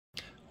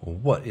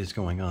What is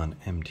going on,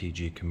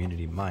 MTG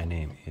community? My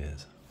name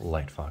is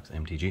Lightfox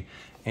MTG,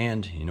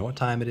 and you know what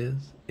time it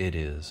is? It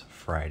is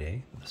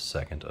Friday, the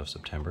 2nd of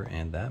September,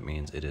 and that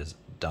means it is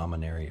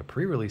Dominaria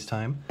pre-release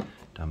time,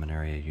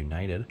 Dominaria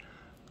United.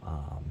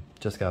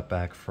 Just got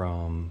back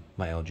from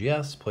my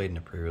LGS, played in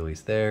a pre-release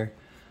there.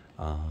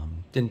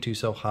 Didn't do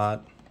so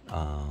hot,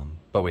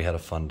 but we had a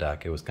fun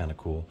deck. It was kind of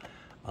cool,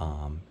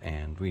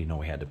 and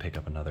we had to pick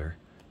up another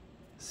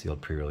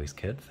sealed pre-release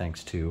kit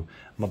thanks to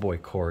my boy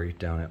Corey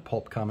down at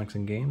Pulp Comics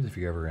and Games. If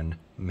you're ever in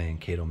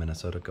Mankato,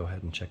 Minnesota, go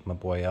ahead and check my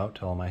boy out.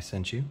 Tell him I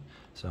sent you.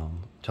 So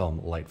tell him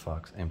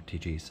Lightfox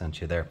MTG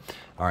sent you there.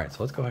 All right,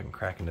 so let's go ahead and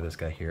crack into this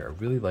guy here.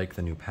 I really like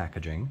the new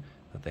packaging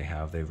that they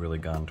have. They've really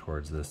gone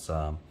towards this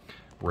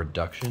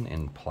reduction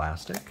in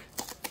plastic,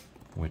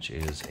 which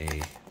is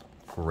a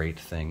great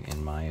thing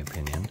in my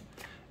opinion.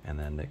 And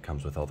then it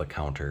comes with all the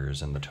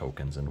counters and the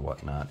tokens and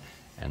whatnot.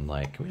 And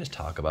like, can we just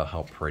talk about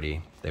how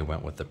pretty they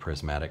went with the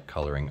prismatic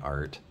coloring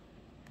art?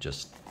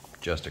 Just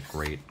a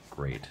great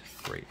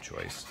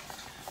choice.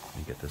 Let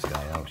me get this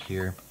guy out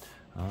here.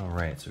 All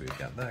right, so we've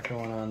got that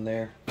going on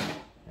there.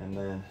 And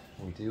then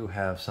we do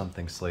have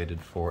something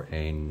slated for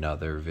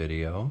another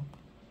video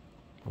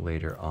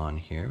later on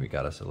here. We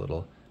got us a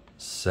little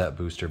set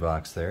booster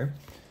box there.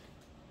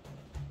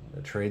 I'm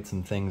gonna trade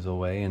some things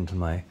away into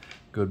my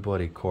good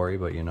buddy Corey,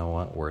 but you know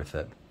what? Worth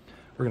it.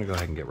 We're gonna go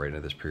ahead and get right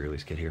into this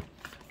pre-release kit here.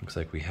 Looks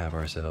like we have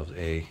ourselves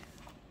a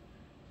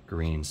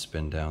green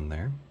spin down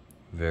there.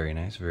 Very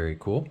nice, very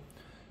cool.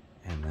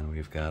 And then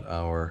we've got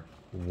our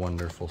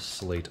wonderful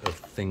slate of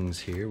things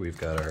here. We've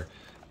got our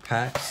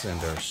packs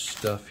and our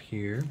stuff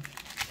here.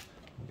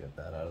 We'll get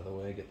that out of the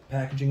way, get the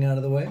packaging out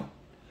of the way.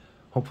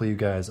 Hopefully you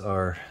guys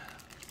are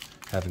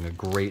having a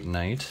great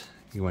night.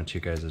 You went to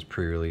your guys'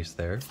 pre-release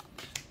there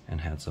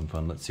and had some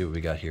fun. Let's see what we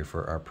got here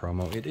for our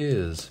promo. It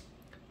is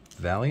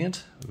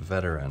Valiant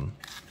Veteran.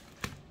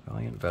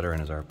 Valiant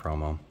Veteran is our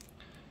promo.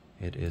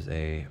 It is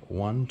a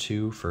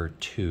 1/2 for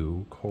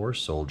 2 core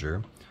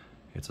soldier.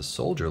 It's a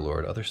soldier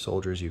lord. Other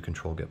soldiers you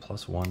control get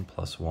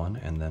 +1/+1,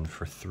 and then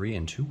for 3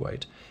 and 2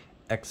 white,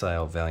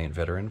 exile Valiant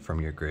Veteran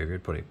from your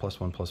graveyard. Put a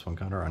 +1/+1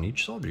 counter on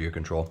each soldier you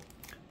control.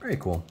 Very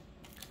cool.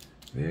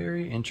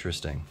 Very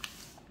interesting.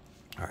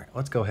 All right,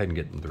 let's go ahead and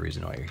get into the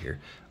reason why you're here.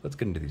 Let's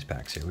get into these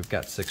packs here. We've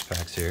got 6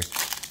 packs here.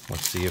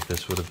 Let's see if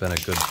this would have been a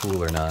good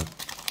pool or not.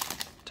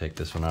 Take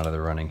this one out of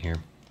the running here.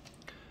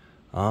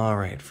 All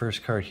right,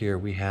 first card here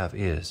we have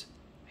is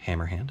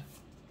Hammerhand,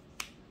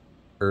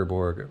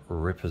 Urborg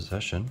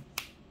Repossession,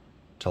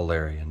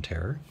 Talarian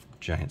Terror,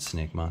 Giant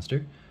Snake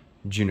Monster,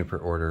 Juniper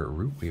Order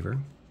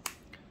Rootweaver,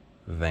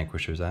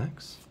 Vanquisher's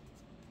Axe,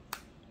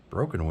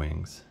 Broken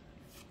Wings,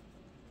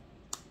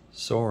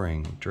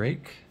 Soaring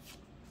Drake,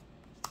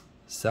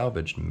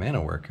 Salvaged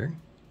Mana Worker,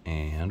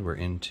 and we're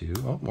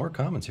into, more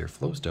commons here.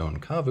 Flowstone,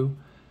 Kavu,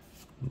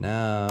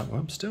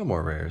 still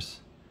more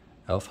rares.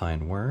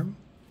 Elfhine Worm.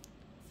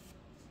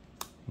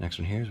 Next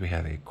one here is we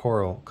have a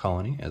Coral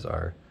Colony as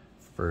our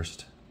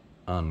first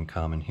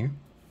uncommon here.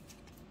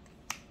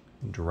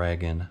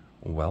 Dragon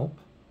Whelp,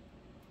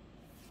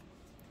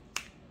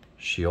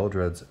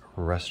 Sheoldred's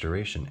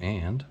Restoration,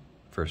 and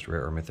first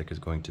rare or mythic is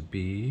going to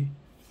be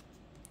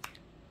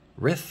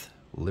Rith,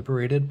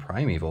 Liberated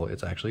Primeval.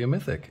 It's actually a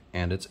mythic,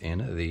 and it's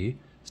in the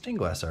stained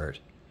glass art.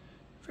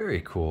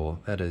 Very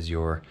cool. That is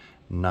your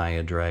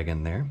Naya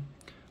Dragon there.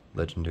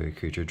 Legendary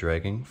creature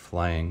dragon,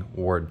 flying,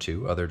 ward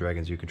 2. Other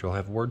dragons you control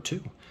have ward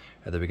 2.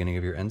 At the beginning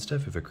of your end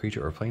step, if a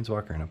creature or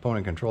planeswalker an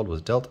opponent controlled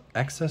was dealt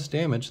excess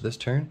damage this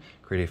turn,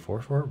 create a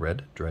 4/4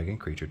 red dragon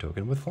creature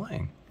token with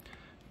flying.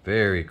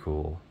 Very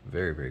cool.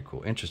 Very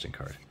cool. Interesting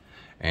card.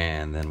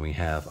 And then we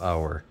have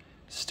our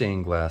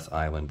stained glass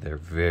island there.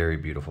 Very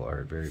beautiful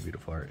art.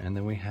 And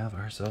then we have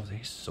ourselves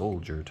a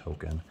soldier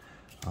token.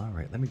 All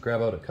right, let me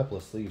grab out a couple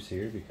of sleeves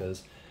here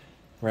because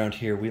around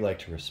here we like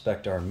to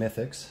respect our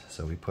mythics.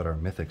 So we put our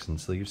mythics in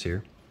sleeves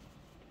here.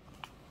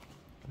 I'm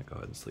gonna go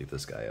ahead and sleeve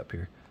this guy up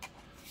here.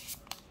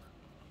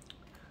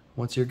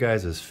 What's your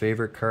guys'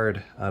 favorite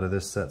card out of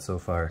this set so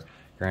far?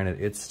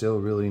 Granted, it's still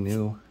really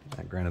new.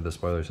 Granted, the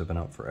spoilers have been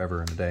out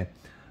forever and a day.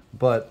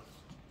 But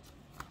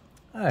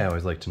I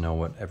always like to know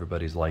what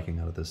everybody's liking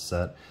out of this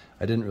set.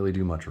 I didn't really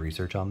do much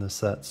research on this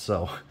set,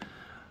 so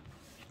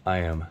I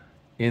am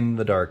in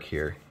the dark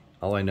here.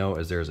 All I know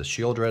is there's a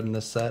Sheoldred in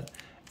this set,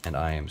 and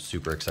I am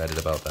super excited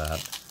about that.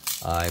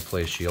 I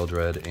play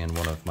Sheoldred in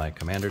one of my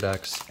commander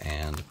decks,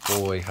 and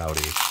boy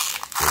howdy,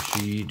 does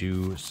she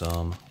do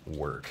some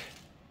work.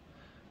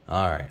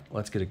 All right,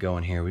 let's get it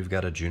going here. We've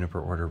got a Juniper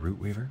Order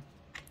Rootweaver,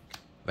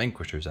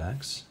 Vanquisher's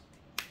Axe,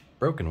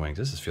 Broken Wings,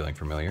 this is feeling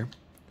familiar,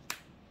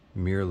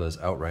 Mirla's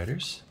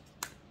Outriders,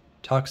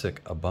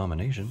 Toxic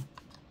Abomination,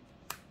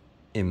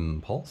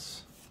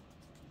 Impulse,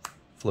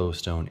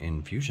 Flowstone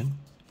Infusion,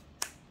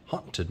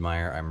 Haunted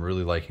Mire. I'm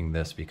really liking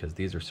this because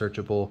these are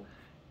searchable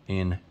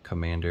in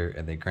Commander,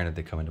 and they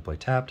come into play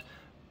tapped,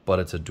 but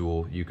it's a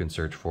dual. You can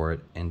search for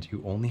it, and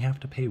you only have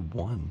to pay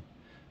 1.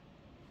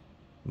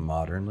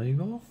 Modern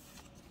Legal?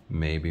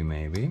 Maybe.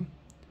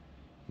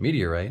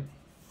 Meteorite,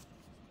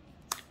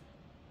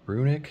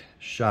 Runic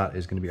Shot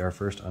is going to be our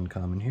first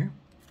uncommon here.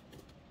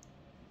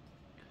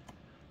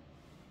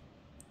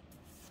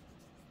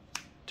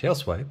 Tail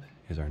Swipe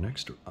is our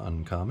next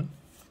uncommon.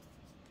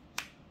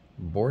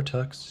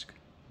 Vortex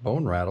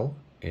Bone Rattle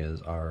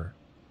is our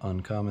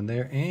uncommon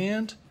there.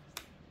 And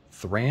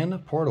Thran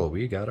Portal.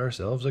 We got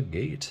ourselves a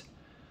gate.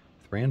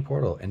 Thran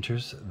Portal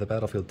enters the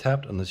battlefield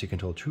tapped unless you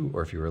control 2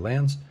 or fewer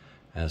lands.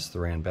 As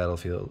Thran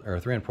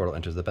Portal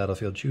enters the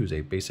battlefield, choose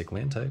a basic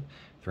land type.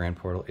 Thran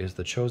Portal is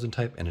the chosen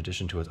type in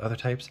addition to its other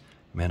types.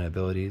 Mana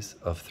abilities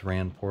of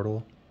Thran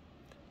Portal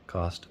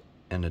cost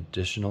an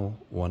additional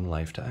 1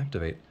 life to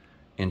activate.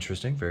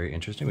 Interesting, very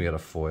interesting. We got a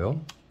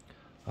foil.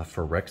 A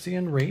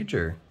Phyrexian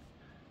Rager.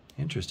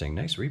 Interesting,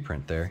 nice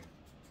reprint there.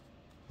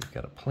 We've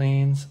got a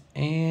Plains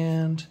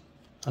and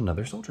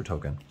another Soldier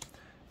token.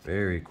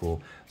 Very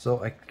cool.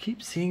 So I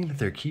keep seeing that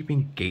they're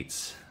keeping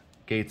gates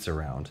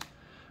around,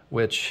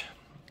 which,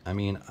 I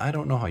mean, I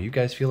don't know how you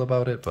guys feel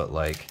about it, but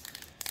like,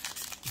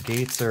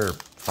 gates are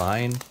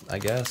fine, I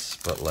guess,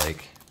 but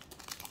like,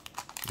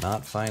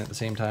 not fine at the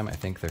same time. I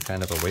think they're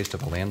kind of a waste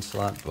of a land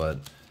slot, but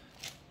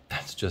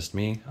that's just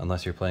me,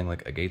 unless you're playing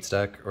like a gate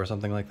stack or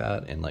something like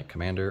that in like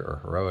Commander or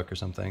Heroic or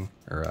something,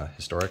 or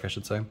Historic, I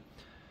should say.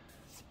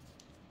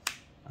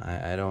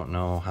 I don't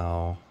know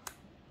how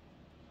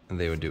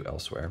they would do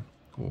elsewhere.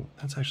 Ooh,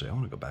 that's actually, I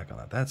want to go back on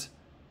that. That's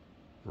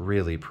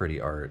really pretty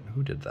art.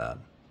 Who did that?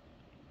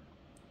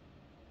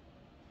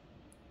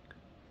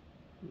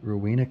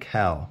 Rowena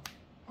Cal.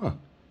 Huh,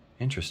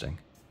 interesting.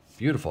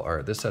 Beautiful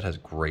art. This set has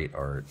great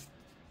art.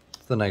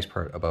 The nice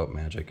part about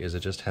Magic is it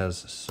just has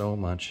so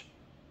much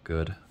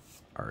good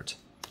art.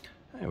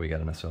 And we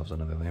got ourselves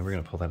another land. We're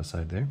going to pull that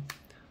aside there.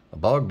 A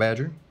Bog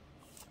Badger.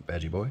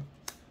 Badgy boy.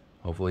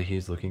 Hopefully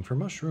he's looking for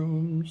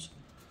mushrooms.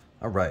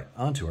 All right,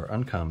 on to our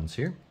uncommons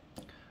here.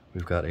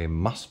 We've got a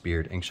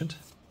Mossbeard Ancient.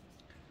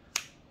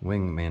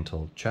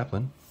 Wingmantle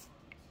Chaplain.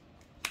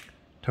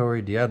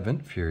 Tori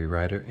D'Advent, Fury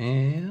Rider,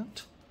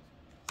 and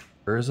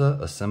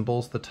Urza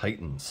Assembles the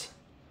Titans.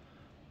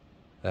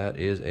 That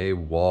is a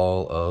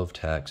wall of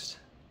text.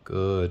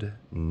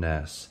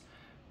 Goodness.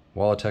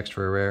 Wall of text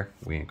for a rare.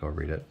 We ain't gonna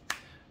read it.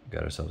 We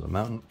got ourselves a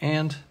mountain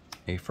and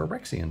a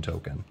Phyrexian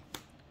token.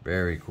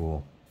 Very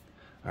cool.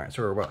 All right,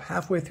 so we're about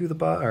halfway through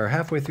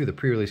the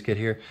pre-release kit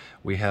here.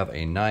 We have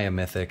a Naya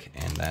Mythic,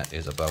 and that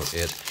is about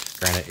it.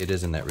 Granted, it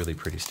is in that really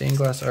pretty stained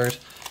glass art.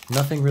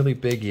 Nothing really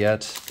big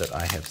yet that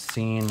I have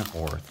seen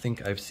or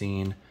think I've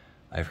seen.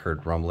 I've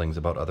heard rumblings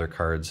about other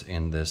cards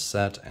in this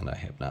set, and I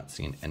have not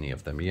seen any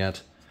of them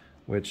yet,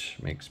 which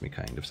makes me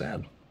kind of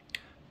sad.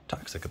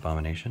 Toxic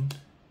Abomination.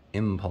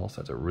 Impulse,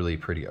 that's a really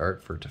pretty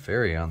art for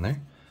Teferi on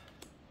there.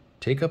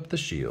 Take Up the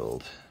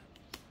Shield.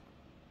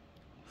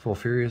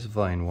 Fulfurious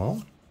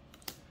Vinewall.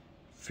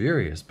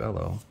 Furious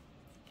Bellow.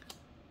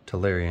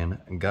 Tolarian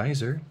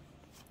Geyser.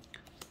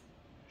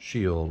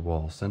 Shield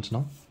Wall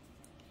Sentinel.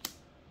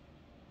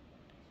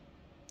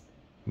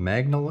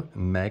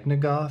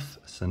 Magnagoth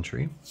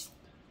Sentry.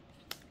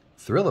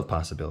 Thrill of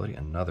Possibility,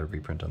 another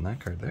reprint on that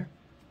card there.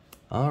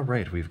 All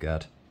right, we've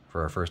got,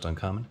 for our first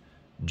uncommon,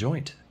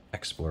 Joint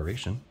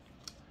Exploration.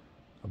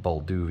 A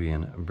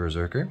Balduvian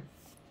Berserker.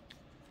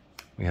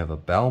 We have a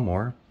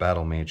Balmor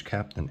Battle Mage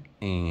Captain,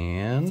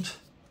 and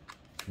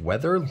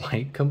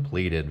Weatherlight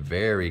Completed.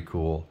 Very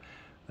cool.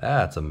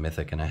 That's a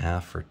mythic and a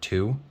half for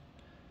 2.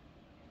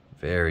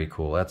 Very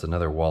cool. That's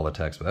another wall of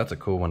text, but that's a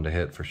cool one to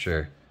hit for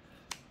sure.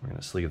 We're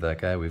going to sleeve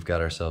that guy. We've got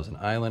ourselves an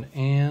island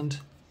and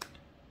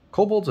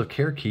Kobolds of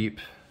Carekeep.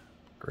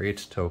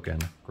 Great token.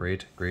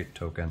 Great, great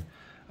token.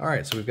 All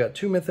right, so we've got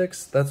 2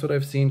 mythics. That's what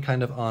I've seen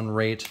kind of on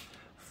rate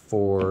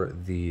for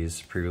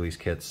these pre-release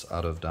kits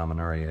out of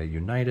Dominaria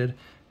United.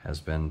 Has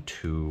been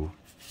 2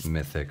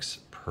 mythics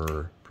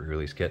per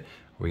pre-release kit.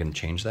 Are we going to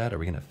change that? Are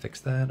we going to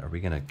fix that? Are we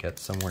going to get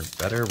somewhere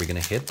better? Are we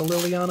going to hit the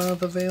Liliana of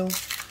the Veil?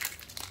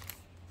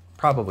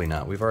 Probably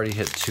not. We've already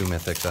hit 2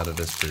 mythics out of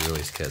this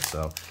pre-release kit,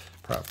 so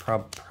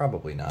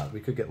probably not. We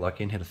could get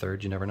lucky and hit a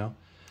 3rd. You never know.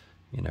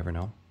 You never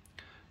know.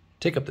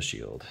 Take Up the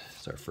Shield.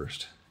 It's our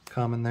first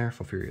common there.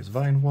 Fulfurious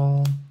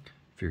Vinewall.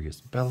 Furious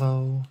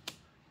Bellow.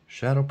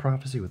 Shadow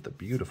Prophecy with the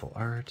beautiful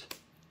art.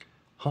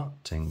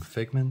 Haunting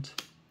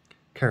Figment.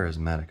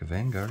 Charismatic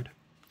Vanguard.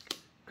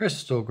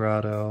 Crystal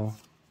Grotto.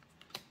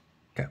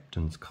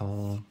 Captain's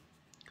Call.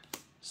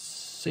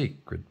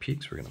 Sacred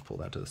Peaks. We're going to pull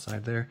that to the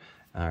side there.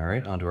 All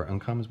right, onto our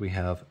uncommons. We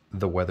have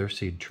the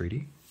Weatherseed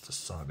Treaty. It's a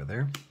saga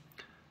there.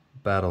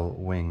 Battle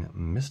Wing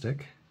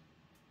Mystic.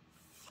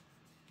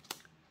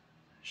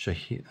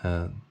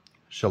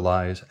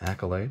 Shalai's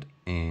Acolyte.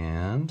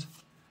 And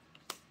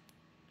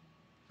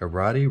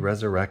Arati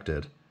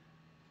Resurrected.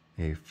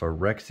 A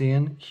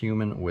Phyrexian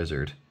Human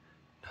Wizard.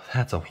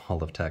 That's a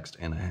wall of text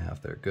and a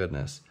half there.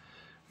 Goodness.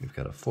 We've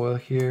got a foil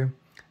here.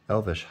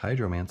 Elvish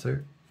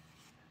Hydromancer.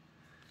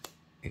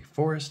 A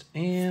Forest.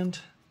 And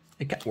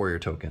a Cat Warrior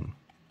token.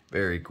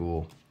 Very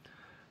cool.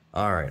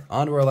 All right,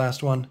 on to our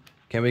last one.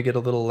 Can we get a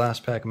little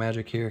last pack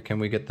magic here? Can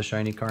we get the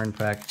Shiny Karn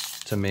pack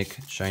to make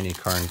Shiny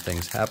Karn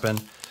things happen?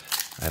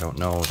 I don't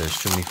know. There's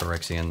too many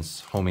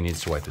Phyrexians. Homie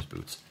needs to wipe his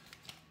boots.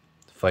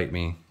 Fight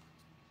me.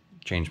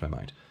 changed my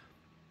mind.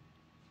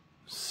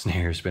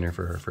 Snare Spinner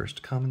for our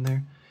first common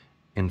there.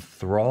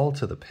 Enthrall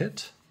to the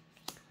Pit.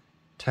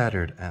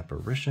 Tattered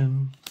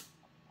Apparition.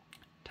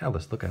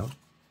 Talus Lookout.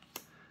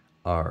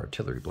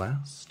 Artillery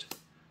Blast.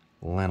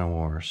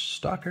 Llanowar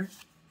Stalker.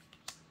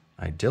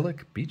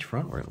 Idyllic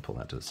Beachfront, we're going to pull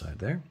that to the side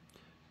there.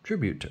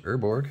 Tribute to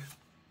Urborg.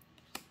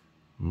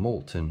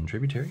 Molten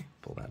Tributary,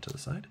 pull that to the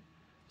side.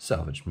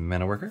 Salvaged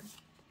Menaworker.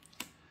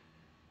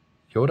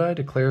 Yodai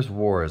Declares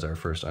War is our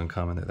first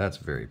uncommon there. That's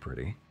very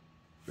pretty.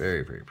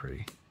 Very, very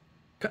pretty.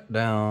 Cut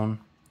Down.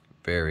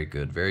 Very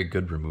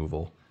good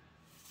removal.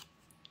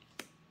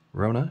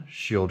 Rona,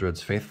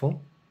 Shieldred's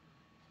Faithful.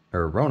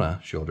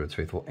 Rona, Shieldred's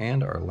Faithful.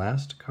 And our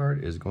last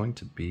card is going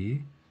to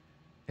be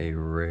a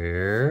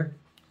rare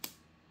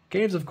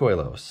Caves of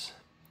Koilos.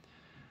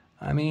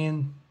 I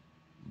mean,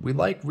 we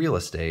like real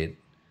estate.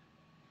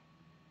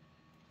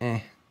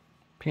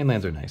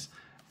 Painlands are nice.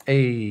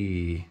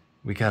 We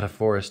got a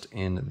forest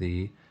in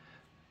the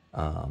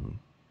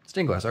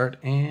stained glass art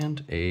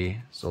and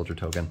a soldier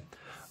token.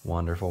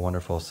 Wonderful,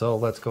 wonderful. So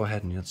let's go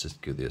ahead and let's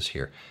just do this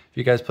here. If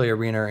you guys play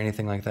Arena or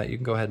anything like that, you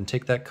can go ahead and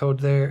take that code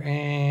there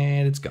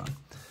and it's gone.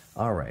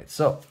 All right,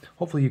 so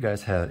hopefully you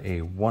guys had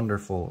a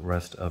wonderful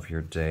rest of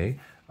your day.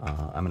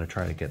 I'm going to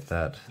try to get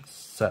that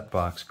set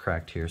box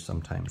cracked here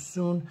sometime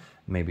soon.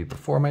 Maybe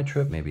before my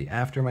trip, maybe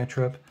after my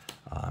trip.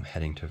 I'm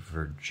heading to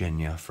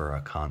Virginia for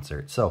a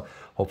concert. So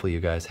hopefully you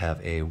guys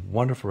have a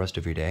wonderful rest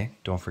of your day.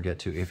 Don't forget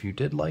to, if you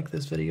did like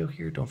this video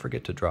here, don't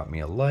forget to drop me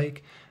a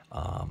like.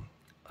 A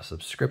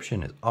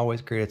subscription is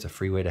always great. It's a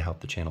free way to help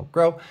the channel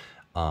grow.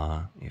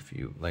 If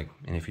you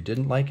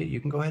didn't like it,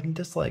 you can go ahead and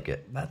dislike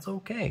it. That's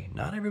okay.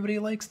 Not everybody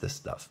likes this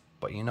stuff.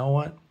 But you know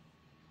what?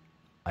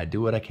 I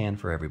do what I can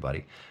for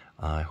everybody.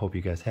 I hope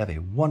you guys have a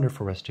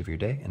wonderful rest of your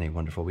day and a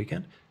wonderful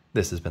weekend.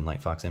 This has been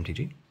Lightfox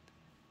MTG.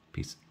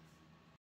 Peace.